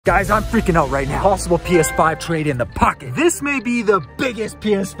Guys, I'm freaking out right now. Possible PS5 trade in the pocket. This may be the biggest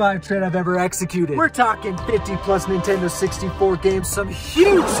PS5 trade I've ever executed. We're talking 50 plus Nintendo 64 games, some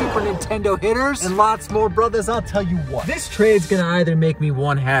huge Super Nintendo hitters, and lots more, brothers. I'll tell you what. This trade's gonna either make me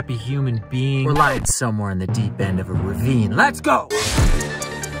one happy human being or lying somewhere in the deep end of a ravine. Let's go!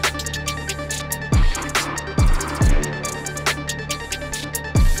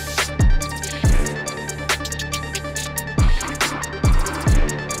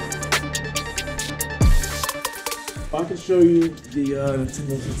 I can show you the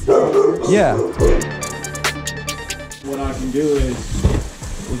Nintendo 64. Yeah. What I can do is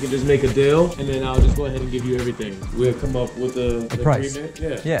we can just make a deal, and then I'll just go ahead and give you everything. We'll come up with the price.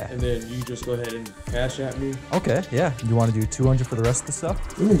 agreement. Yeah. And then you just go ahead and cash at me. Okay. Yeah. You want to do 200 for the rest of the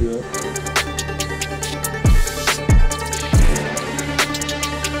stuff? We can do that.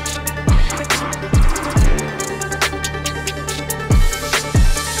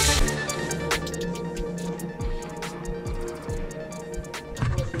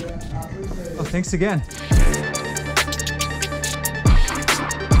 Thanks again.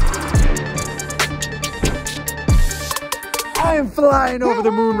 I am flying over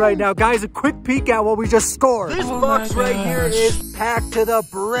the moon right now. Guys, a quick peek at what we just scored. This box right here is packed to the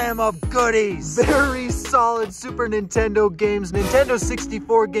brim of goodies. Very solid Super Nintendo games, Nintendo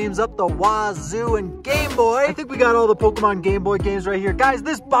 64 games up the wazoo, and Game Boy. I think we got all the Pokemon Game Boy games right here. Guys,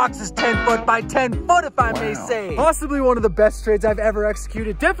 this box is 10 foot by 10 foot, if I may say. Possibly one of the best trades I've ever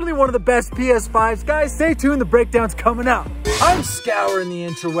executed. Definitely one of the best PS5s. Guys, stay tuned. The breakdown's coming up. I'm scouring the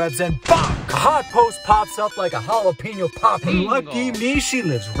interwebs and bonk! A hot post pops up like a jalapeno pop. And lucky me, she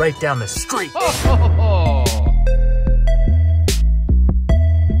lives right down the street.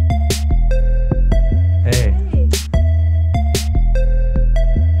 Hey.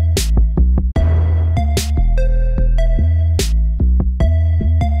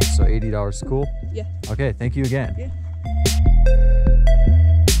 So $80 is cool? Yeah. Okay, thank you again. Yeah.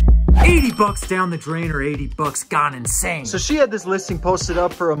 80 bucks down the drain or 80 bucks gone insane. So she had this listing posted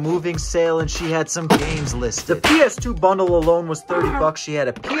up for a moving sale and she had some games listed. The PS2 bundle alone was 30 bucks. She had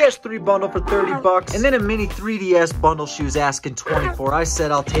a PS3 bundle for 30 bucks and then a mini 3DS bundle she was asking 24. I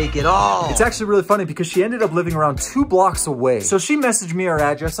said, I'll take it all. It's actually really funny because she ended up living around 2 blocks away. So she messaged me her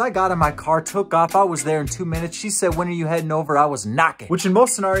address. I got in my car, took off. I was there in 2 minutes. She said, when are you heading over? I was knocking. Which in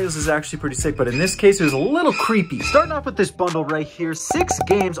most scenarios is actually pretty sick, but in this case, it was a little creepy. Starting off with this bundle right here, 6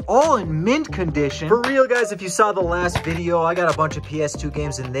 games, all in mint condition. For real, guys, if you saw the last video, I got a bunch of PS2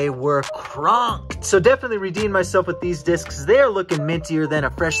 games and they were crunked. So definitely redeemed myself with these discs. They are looking mintier than a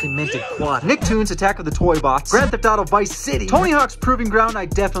freshly minted quad. Nicktoons, Attack of the Toy Bots, Grand Theft Auto Vice City, Tony Hawk's Proving Ground. I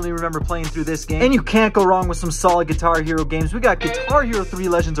definitely remember playing through this game. And you can't go wrong with some solid Guitar Hero games. We got Guitar Hero 3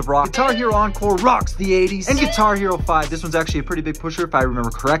 Legends of Rock, Guitar Hero Encore rocks the 80s, and Guitar Hero 5. This one's actually a pretty big pusher if I remember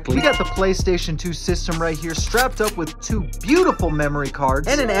correctly. We got the PlayStation 2 system right here, strapped up with 2 beautiful memory cards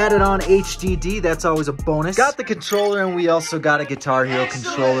and an added on HDD. That's always a bonus. Got the controller and we also got a Guitar Hero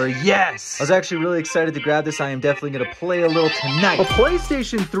controller. Yes! I was actually really excited to grab this. I am definitely going to play a little tonight. A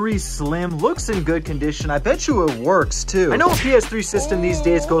PlayStation 3 Slim looks in good condition. I bet you it works too. I know a PS3 system these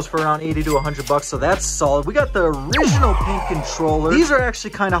days goes for around 80 to 100 bucks, so that's solid. We got the original pink controller. These are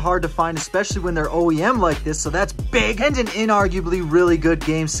actually kind of hard to find, especially when they're OEM like this, so that's big. And an inarguably really good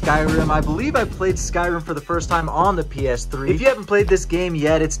game, Skyrim. I believe I played Skyrim for the first time on the PS3. If you haven't played this game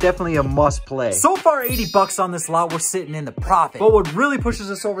yet, it's definitely a must play. So far, 80 bucks on this lot, we're sitting in the profit. But what really pushes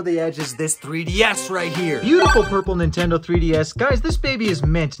us over the edge is this 3DS right here. Beautiful purple Nintendo 3DS. Guys, this baby is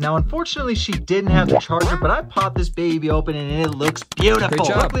mint. Now, unfortunately, she didn't have the charger, but I popped this baby open and it looks beautiful. Great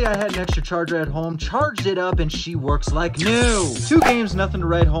job. Luckily, I had an extra charger at home, charged it up, and she works like new. 2 games, nothing to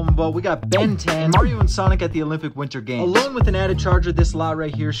write home about. We got Ben 10, Mario and Sonic at the Olympic Winter Games. Alone with an added charger, this lot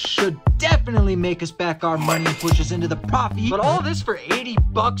right here should definitely make us back our money and push us into the profit. But all this for 80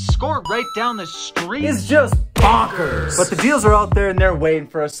 bucks, scored right down the street, is just bonkers. But the deals are out there and they're waiting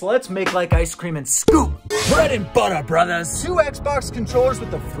for us, so let's make like ice cream and scoop. Bread and butter, brothers. 2 Xbox controllers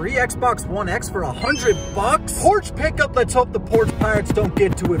with the free Xbox One X for 100 bucks. Porch pickup, let's hope the porch pirates don't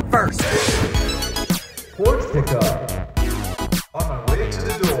get to it first. Porch pickup. On my way to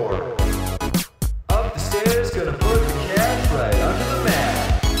the door. Up the stairs, gonna put the cash right under the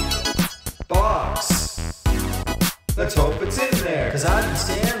mat. Box. Let's hope it's in there. Cause I've been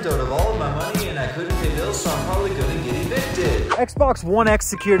scammed out of all of my money and I couldn't pay bills, so I'm probably gonna get evicted. Xbox One X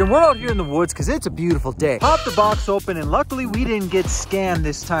secured, and we're out here in the woods because it's a beautiful day. Pop the box open, and luckily we didn't get scammed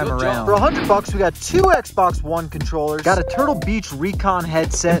this time around. For 100 bucks, we got 2 Xbox One controllers, got a Turtle Beach Recon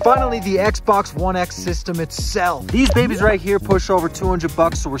headset, and finally the Xbox One X system itself. These babies right here push over 200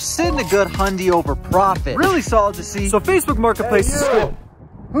 bucks, so we're sitting a good hundy over profit. Really solid to see. So Facebook Marketplace is good.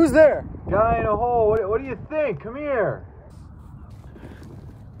 Who's there? Guy in a hole. What do you think? Come here.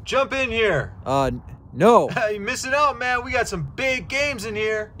 Jump in here. No. You're missing out, man. We got some big games in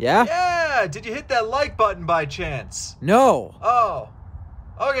here. Yeah? Yeah. Did you hit that like button by chance? No. Oh.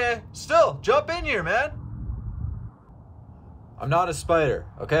 Okay. Still, jump in here, man. I'm not a spider,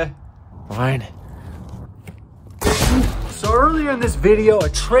 okay? Fine. So earlier in this video, a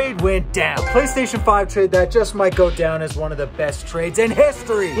trade went down. A PlayStation 5 trade that just might go down as one of the best trades in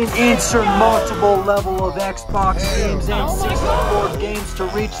history. An insurmountable level of Xbox games and 64 games to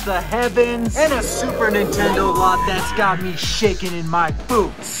reach the heavens. And a Super Nintendo lot that's got me shaking in my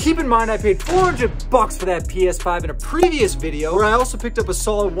boots. Keep in mind, I paid $400 for that PS5 in a previous video, where I also picked up a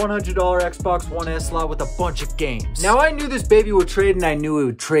solid $100 Xbox One S lot with a bunch of games. Now I knew this baby would trade, and I knew it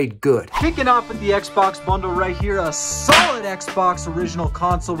would trade good. Kicking off with the Xbox bundle right here, a solid Xbox original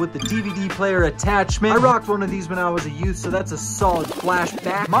console with the DVD player attachment. I rocked one of these when I was a youth, so that's a solid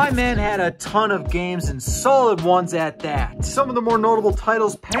flashback. My man had a ton of games, and solid ones at that. Some of the more notable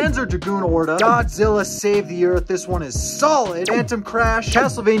titles: Panzer Dragoon Orta, Godzilla Save the Earth, this one is solid, Phantom Crash,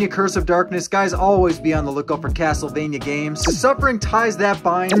 Castlevania Curse of Darkness. Guys, always be on the lookout for Castlevania games. The Suffering Ties That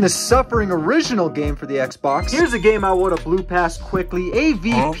Bind, and the Suffering original game for the Xbox. Here's a game I would have blew past quickly,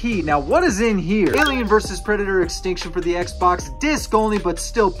 AVP. Now what is in here? Alien vs Predator Extinction for the Xbox, disc only, but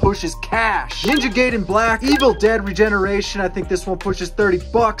still pushes cash. Ninja Gaiden Black, Evil Dead Regeneration, I think this one pushes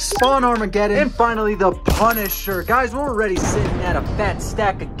 $30. Spawn Armageddon, and finally the Punisher. Guys, we're already sitting at a fat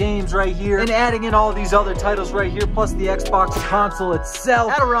stack of games right here, and adding in all these other titles right here, plus the Xbox console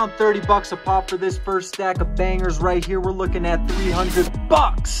itself, at around $30 a pop for this first stack of bangers right here, we're looking at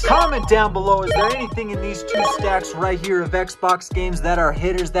 $300. Comment down below, is there anything in these two stacks right here of Xbox games that are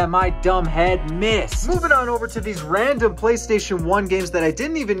hitters that my dumb head missed? Moving on over to these random PlayStation 1 games that I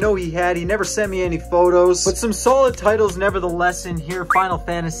didn't even know he had. He never sent me any photos, but some solid titles nevertheless in here. Final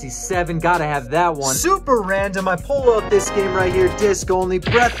Fantasy VII, gotta have that one. Super random, I pull out this game right here, disc only,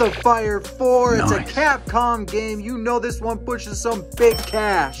 Breath of Fire 4. Nice. It's a Capcom game. You know this one pushes some big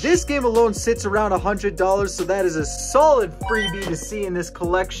cash. This game alone sits around $100, so that is a solid freebie to see in this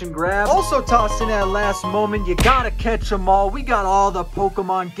collection grab. Also tossed in at last moment, you gotta catch them all. We got all the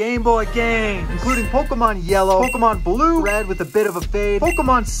Pokemon Game Boy games, including Pokemon Yellow, Pokemon Blue, Red with a bit of a fade,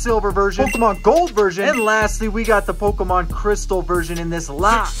 Pokemon Silver version, Pokemon Gold version, and lastly, we got the Pokemon Crystal version in this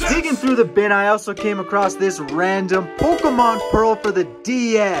lot. Digging through the bin, I also came across this random Pokemon Pearl for the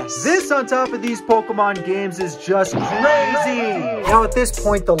DS. This on top of these Pokemon games is just crazy. Now at this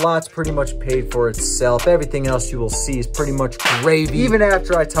point, the lot's pretty much paid for itself. Everything else you will see is pretty much gravy. Even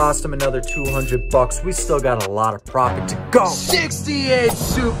after I tossed him another $200, we still got a lot of profit to go. 68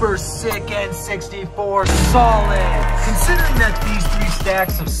 super sick and 64 solid. Considering that these three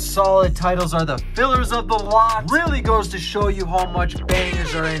stacks of solid titles are the fillers of the lot, really goes to show you how much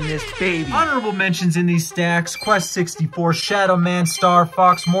bangers are in this baby. Honorable mentions in these stacks: Quest 64, Shadow Man, Star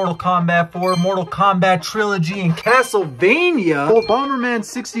Fox, Mortal Kombat 4, Mortal Kombat Trilogy, and Castlevania, both Bomberman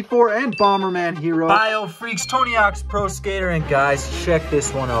 64 and Bomberman Hero, Bio Freaks, Tony Hawk's Pro Skater, and guys, check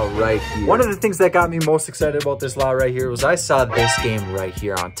this one out right here. One of the things that got me most excited about this lot right here was I saw this game right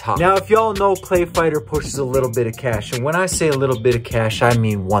here on top. Now, if y'all know, Clay Fighter pushes a little bit of cash, and when I say a little bit of cash, I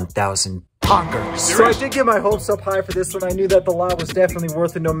mean 1,000 bonkers. So I did get my hopes up high for this one. I knew that the lot was definitely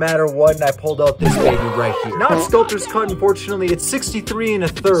worth it no matter what, and I pulled out this baby right here. Not Sculptor's Cut, unfortunately. It's 63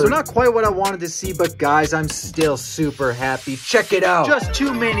 1/3. So not quite what I wanted to see, but guys, I'm still super happy. Check it out. Just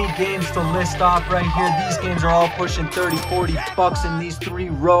too many games to list off right here. These games are all pushing $30-40 in these 3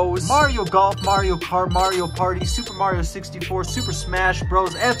 rows. Mario Golf, Mario Kart, Mario Party, Super Mario 64, Super Smash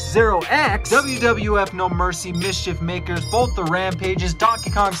Bros, F-Zero X, WWF No Mercy, Mischief Makers, both the Rampages, Donkey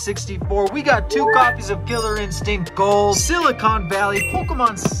Kong 64. We got 2 copies of Killer Instinct Gold, Silicon Valley,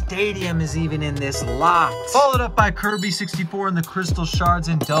 Pokemon Stadium is even in this lot. Followed up by Kirby 64 and the Crystal Shards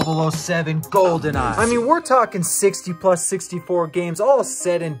and 007 GoldenEye. I mean, we're talking 60 plus 64 games, all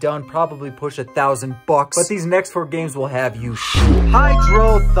said and done, probably push $1,000. But these next 4 games will have you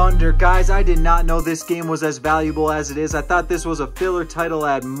Hydro Thunder. Guys, I did not know this game was as valuable as it is. I thought this was a filler title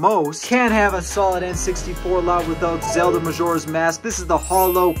at most. Can't have a solid N64 lot without Zelda Majora's Mask. This is the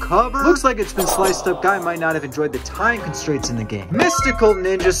hollow cover. Looks like it's been sliced up. Guy might not have enjoyed the time constraints in the game. Mystical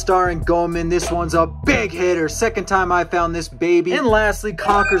Ninja starring Goemon. This one's a big hitter. Second time I found this baby. And lastly,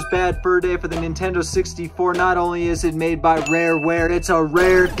 Conker's Bad Fur Day for the Nintendo 64. Not only is it made by Rareware, it's a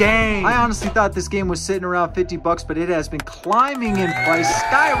rare game. I honestly thought this game was sitting around $50, but it has been climbing in price,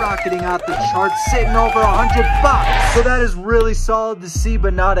 skyrocketing out the charts, sitting over $100. So that is really solid to see,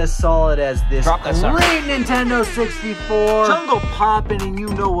 but not as solid as this great Nintendo 64. Jungle popping, and you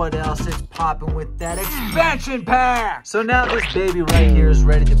know what else. it's popping with that expansion pack. So now this baby right here is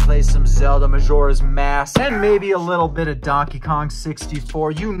ready to play some Zelda Majora's Mask and maybe a little bit of Donkey Kong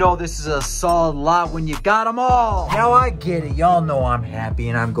 64. You know this is a solid lot when you got them all. Now I get it. Y'all know I'm happy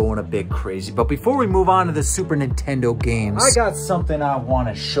and I'm going a bit crazy. But before we move on to the Super Nintendo games, I got something I want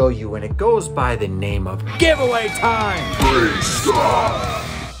to show you, and it goes by the name of Giveaway Time. Please stop.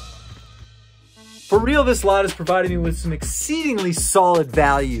 For real, this lot has provided me with some exceedingly solid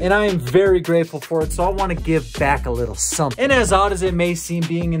value, and I am very grateful for it, so I want to give back a little something. And as odd as it may seem,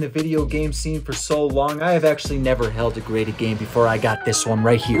 being in the video game scene for so long, I have actually never held a graded game before I got this one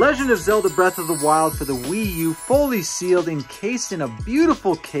right here. Legend of Zelda Breath of the Wild for the Wii U, fully sealed, encased in a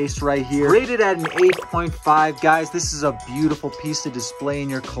beautiful case right here. Rated at an 8.5. Guys, this is a beautiful piece to display in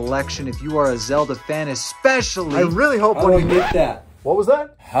your collection if you are a Zelda fan especially. I really hope when you get that. What was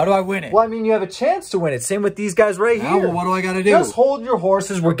that? How do I win it? Well, I mean, you have a chance to win it. Same with these guys right here. Well, what do I gotta do? Just hold your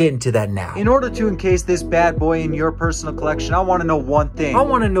horses. We're getting to that now. In order to encase this bad boy in your personal collection, I want to know one thing. I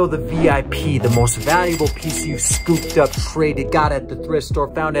want to know the VIP, the most valuable piece you scooped up, traded, got at the thrift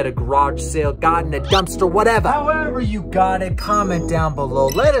store, found at a garage sale, got in a dumpster, whatever. However you got it, comment down below.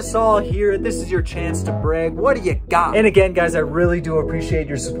 Let us all hear it. This is your chance to brag. What do you got? And again, guys, I really do appreciate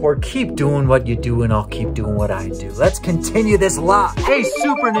your support. Keep doing what you do, and I'll keep doing what I do. Let's continue this lot. A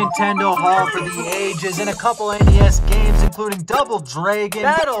Super Nintendo haul for the ages and a couple NES games, including Double Dragon,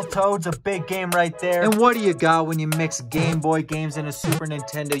 Battletoads, a big game right there. And what do you got when you mix Game Boy games and a Super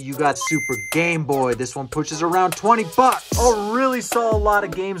Nintendo? You got Super Game Boy. This one pushes around 20 bucks. A really solid lot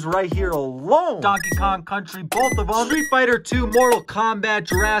of games right here alone. Donkey Kong Country, both of them. Street Fighter 2, Mortal Kombat,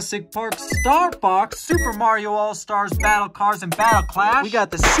 Jurassic Park, Star Fox, Super Mario All-Stars, Battle Cars, and Battle Clash. We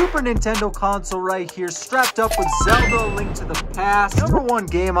got the Super Nintendo console right here, strapped up with Zelda: A Link to the Past. #1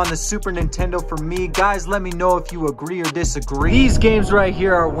 game on the Super Nintendo for me. Guys, let me know if you agree or disagree. These games right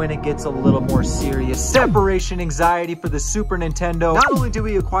here are when it gets a little more serious. Separation Anxiety for the Super Nintendo. Not only do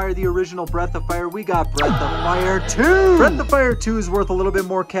we acquire the original Breath of Fire, we got Breath of Fire 2. Breath of Fire 2 is worth a little bit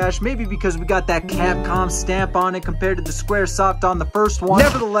more cash, maybe because we got that Capcom stamp on it compared to the Squaresoft on the first one.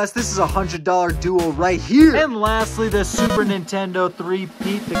 Nevertheless, this is a $100 duo right here. And lastly, the Super Nintendo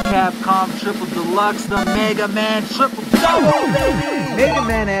 3-peat, the Capcom Triple Deluxe, the Mega Man Triple Double, baby! Mega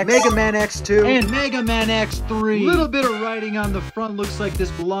Man X, Mega Man X2, and Mega Man X3. Little bit of writing on the front. Looks like this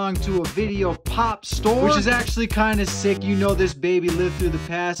belonged to a video pop store, which is actually kind of sick. You know this baby lived through the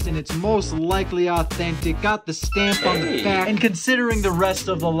past, and it's most likely authentic. Got the stamp on the back. And considering the rest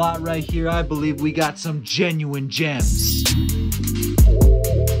of the lot right here, I believe we got some genuine gems.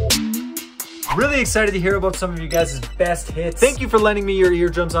 Really excited to hear about some of you guys' best hits. Thank you for lending me your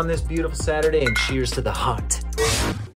eardrums on this beautiful Saturday, and cheers to the hunt.